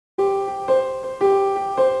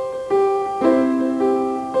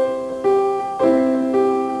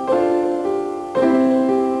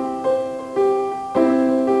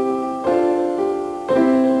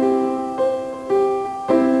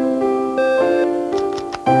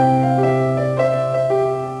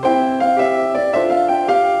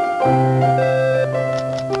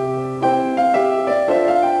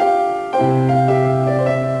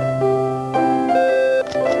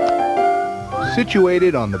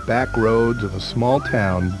Situated on the back roads of a small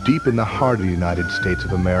town deep in the heart of the United States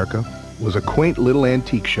of America was a quaint little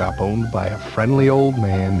antique shop owned by a friendly old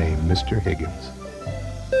man named Mr. Higgins.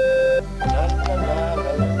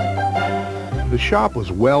 The shop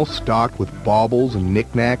was well stocked with baubles and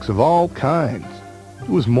knickknacks of all kinds. It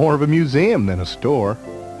was more of a museum than a store.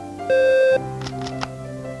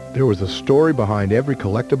 There was a story behind every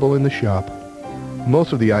collectible in the shop.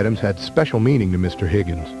 Most of the items had special meaning to Mr.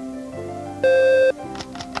 Higgins.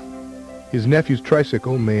 His nephew's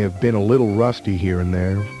tricycle may have been a little rusty here and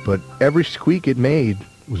there, but every squeak it made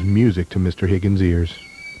was music to Mr. Higgins' ears.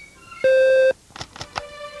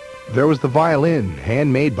 There was the violin,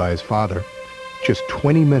 handmade by his father, just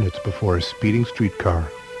 20 minutes before a speeding streetcar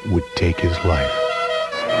would take his life.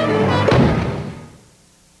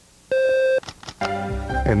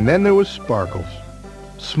 And then there was Sparkles.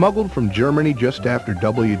 Smuggled from Germany just after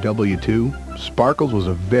WW2, Sparkles was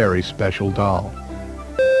a very special doll.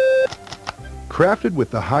 Crafted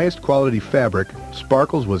with the highest quality fabric,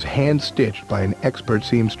 Sparkles was hand-stitched by an expert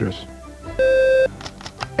seamstress.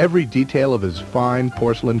 Every detail of his fine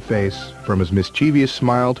porcelain face, from his mischievous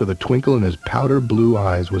smile to the twinkle in his powder blue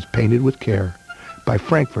eyes, was painted with care by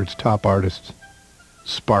Frankfurt's top artists.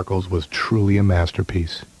 Sparkles was truly a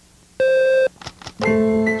masterpiece.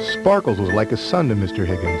 Sparkles was like a son to Mr.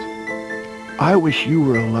 Higgins. "I wish you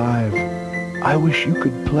were alive. I wish you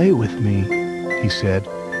could play with me," he said.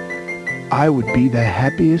 "I would be the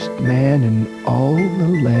happiest man in all the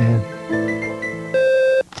land."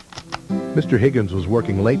 Mr. Higgins was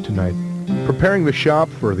working late tonight, preparing the shop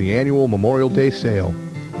for the annual Memorial Day sale,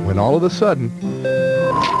 when all of a sudden,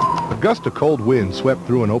 a gust of cold wind swept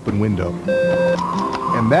through an open window.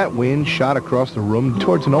 And that wind shot across the room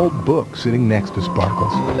towards an old book sitting next to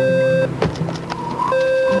Sparkles.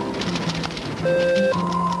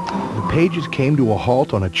 The pages came to a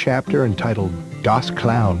halt on a chapter entitled Das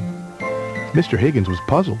Clown. Mr. Higgins was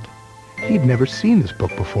puzzled. He'd never seen this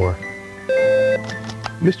book before.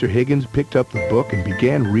 Mr. Higgins picked up the book and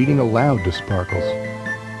began reading aloud to Sparkles.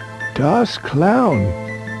 Das Clown.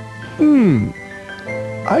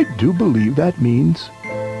 I do believe that means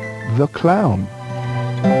the clown.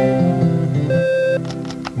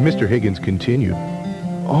 Mr. Higgins continued.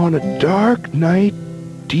 On a dark night,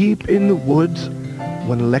 deep in the woods,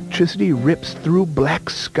 when electricity rips through black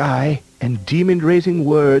sky and demon-raising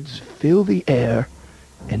words fill the air,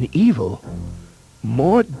 an evil,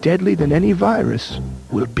 more deadly than any virus,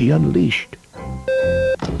 will be unleashed.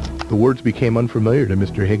 The words became unfamiliar to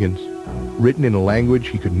Mr. Higgins, written in a language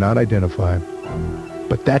he could not identify.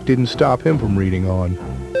 But that didn't stop him from reading on.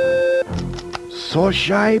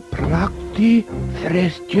 Soshai prakti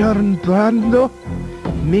frestjörnbrando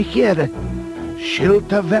micher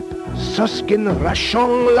schiltavep suskin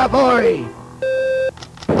rashong lavoy.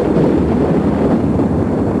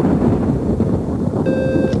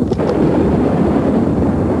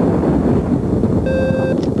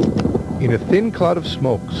 In a thin cloud of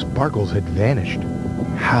smoke, Sparkles had vanished.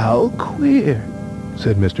 "How queer,"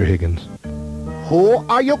 said Mr. Higgins. "Who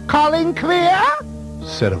are you calling queer?"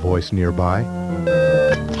 said a voice nearby.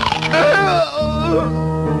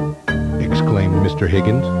 Exclaimed Mr.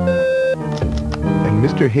 Higgins. And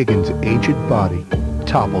Mr. Higgins' aged body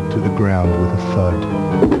toppled to the ground with a thud.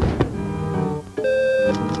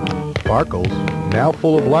 Sparkles, now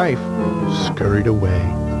full of life, scurried away.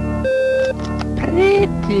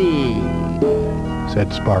 "Pretty,"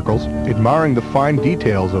 said Sparkles, admiring the fine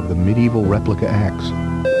details of the medieval replica axe.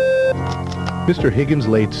 Mr. Higgins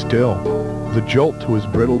laid still. The jolt to his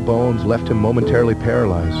brittle bones left him momentarily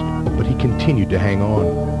paralyzed, but he continued to hang on.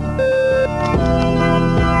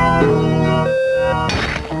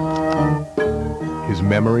 His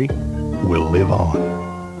memory will live on.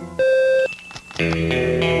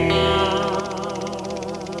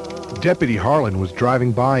 Deputy Harlan was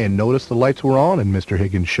driving by and noticed the lights were on in Mr.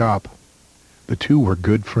 Higgins' shop. The two were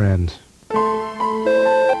good friends.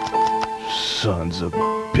 "Sons of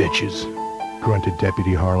bitches," grunted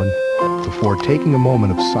Deputy Harlan, before taking a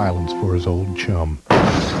moment of silence for his old chum.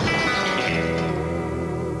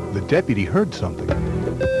 The deputy heard something.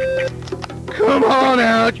 "Come on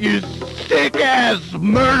out, you sick-ass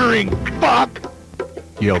murdering fuck!"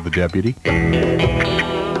 yelled the deputy.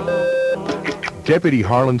 Deputy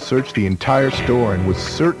Harlan searched the entire store and was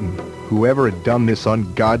certain whoever had done this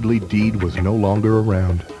ungodly deed was no longer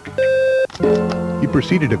around. He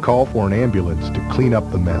proceeded to call for an ambulance to clean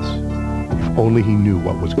up the mess. If only he knew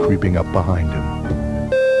what was creeping up behind him.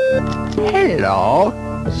 "Hello,"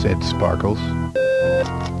 said Sparkles.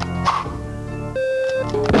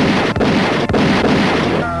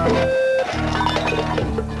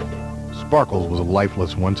 Sparkles was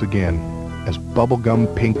lifeless once again. as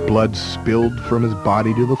bubblegum pink blood spilled from his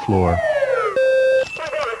body to the floor.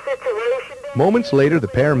 Moments later, the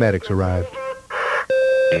paramedics arrived.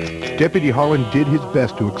 Deputy Holland did his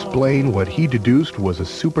best to explain what he deduced was a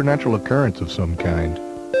supernatural occurrence of some kind.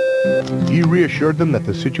 He reassured them that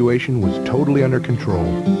the situation was totally under control.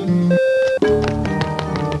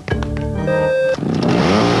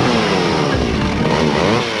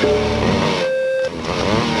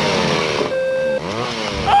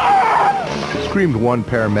 Screamed one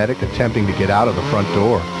paramedic attempting to get out of the front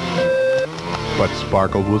door. But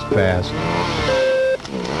Sparkle was fast.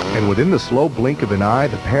 And within the slow blink of an eye,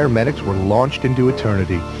 the paramedics were launched into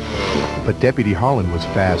eternity. But Deputy Holland was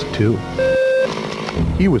fast, too.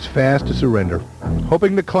 He was fast to surrender,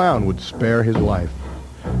 hoping the clown would spare his life.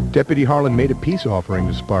 Deputy Holland made a peace offering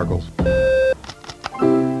to Sparkles.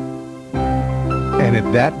 And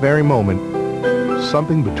at that very moment,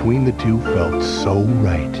 something between the two felt so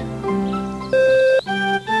right.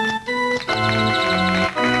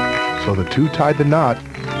 So the two tied the knot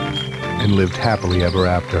and lived happily ever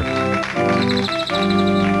after.